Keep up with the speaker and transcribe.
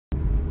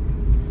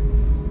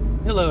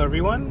Hello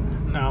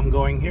everyone, now I'm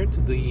going here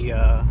to the,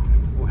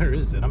 where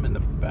is it? I'm in the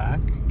back.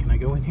 Can I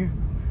go in here?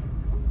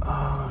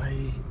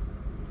 I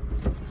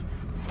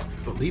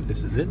believe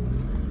this is it.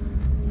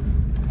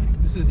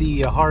 This is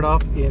the hard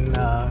off in,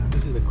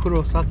 this is the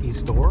Kurosaki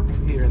store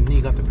here in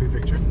Niigata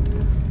Prefecture.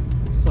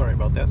 Sorry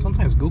about that,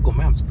 sometimes Google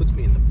Maps puts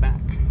me in the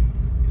back.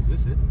 Is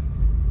this it?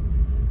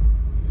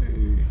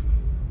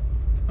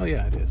 Oh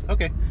yeah, it is.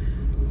 Okay.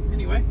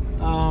 Anyway,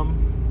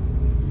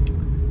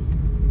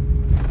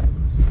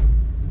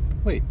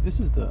 wait, this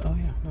is the, oh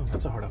yeah, no,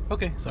 that's a hard off.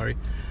 Okay, sorry.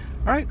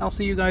 Alright, I'll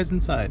see you guys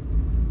inside.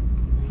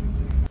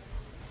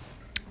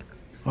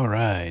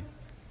 Alright,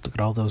 look at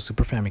all those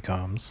Super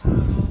Famicoms.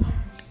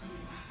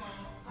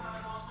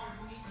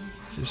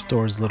 This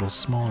store is a little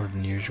smaller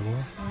than the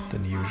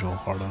usual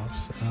hard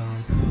offs.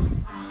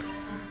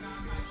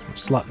 Some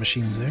slot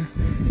machines there.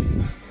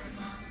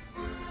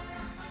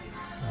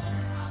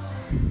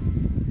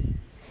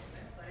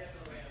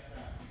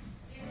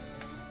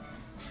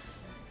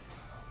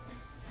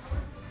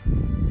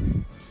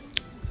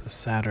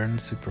 Saturn,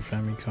 Super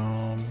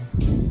Famicom.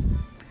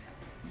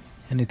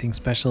 Anything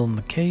special in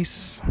the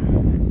case?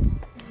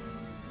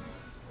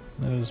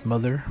 There's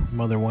Mother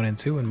 1 and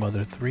 2 and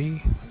Mother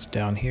 3. It's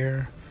down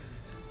here.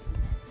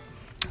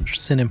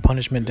 Sin and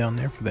Punishment down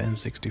there for the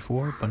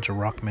N64. Bunch of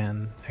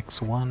Rockman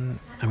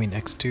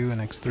X2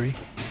 and X3.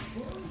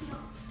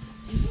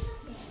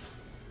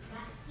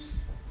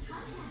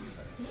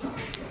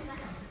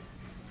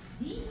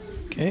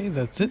 Okay,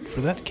 that's it for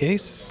that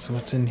case.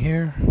 What's in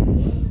here?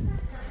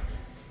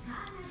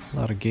 A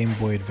lot of Game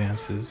Boy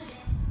Advances,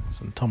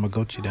 some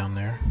Tamagotchi down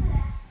there,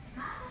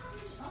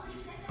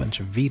 bunch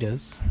of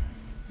Vitas,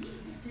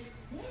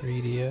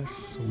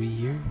 3DS, Wii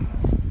U.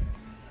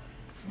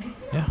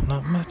 Yeah,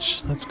 not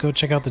much. Let's go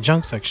check out the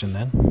junk section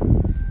then.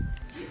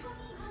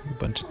 A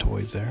bunch of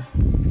toys there.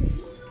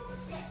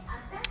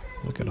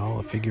 Look at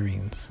all the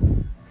figurines.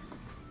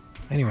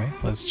 Anyway,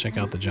 let's check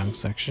out the junk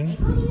section.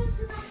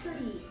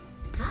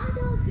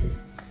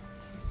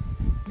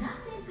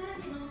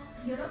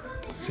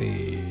 Let's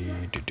see,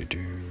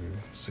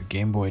 so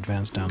Game Boy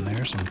Advance down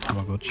there, some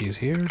Tamagotchis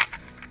here,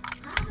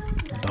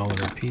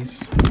 $1 a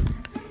piece,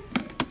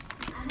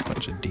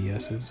 bunch of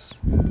DS's,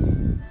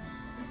 some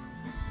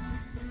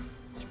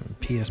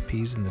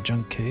PSPs in the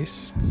junk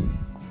case.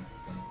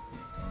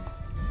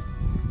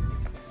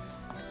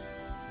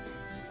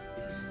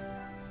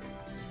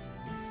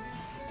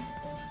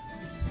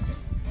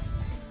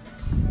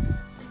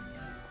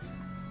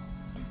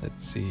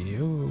 Let's see,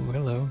 oh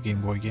hello,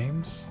 Game Boy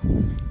games,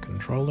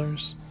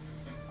 controllers,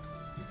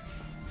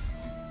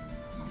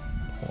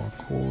 more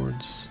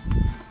cords.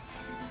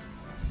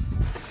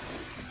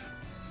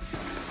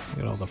 Look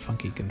at all the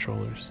funky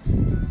controllers.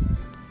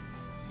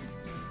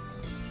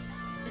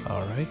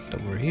 Alright,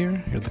 over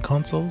here are the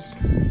consoles.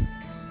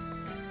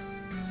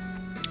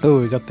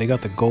 Oh, they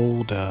got the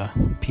gold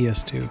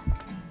PS2.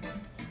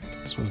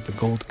 This was the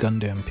gold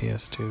Gundam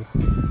PS2.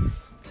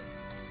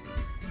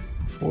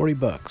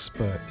 $40,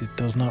 but it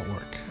does not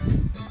work.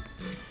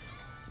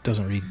 It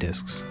doesn't read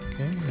discs.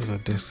 Okay, there's a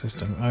disc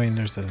system.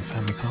 There's a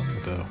Famicom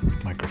with a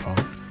microphone.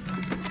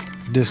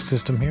 Disc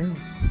system here,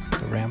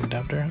 the RAM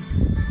adapter,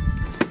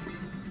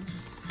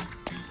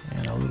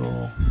 and a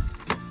little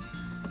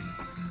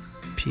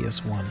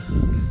PS1.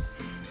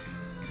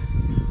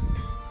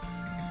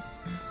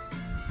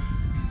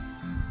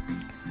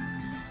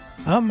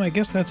 I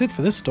guess that's it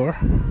for this store.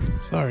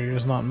 Sorry,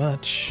 there's not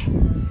much.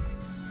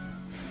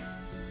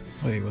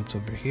 Wait, what's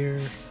over here?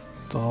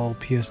 It's all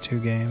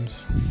PS2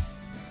 games.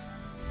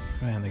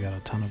 Man, they got a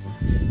ton of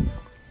them.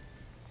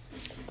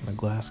 The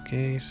glass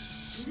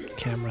case,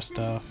 camera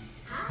stuff.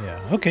 Yeah,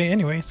 okay,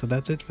 anyway, so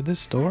that's it for this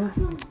store.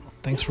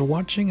 Thanks for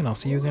watching, and I'll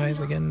see you guys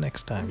again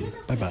next time.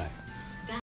 Bye-bye.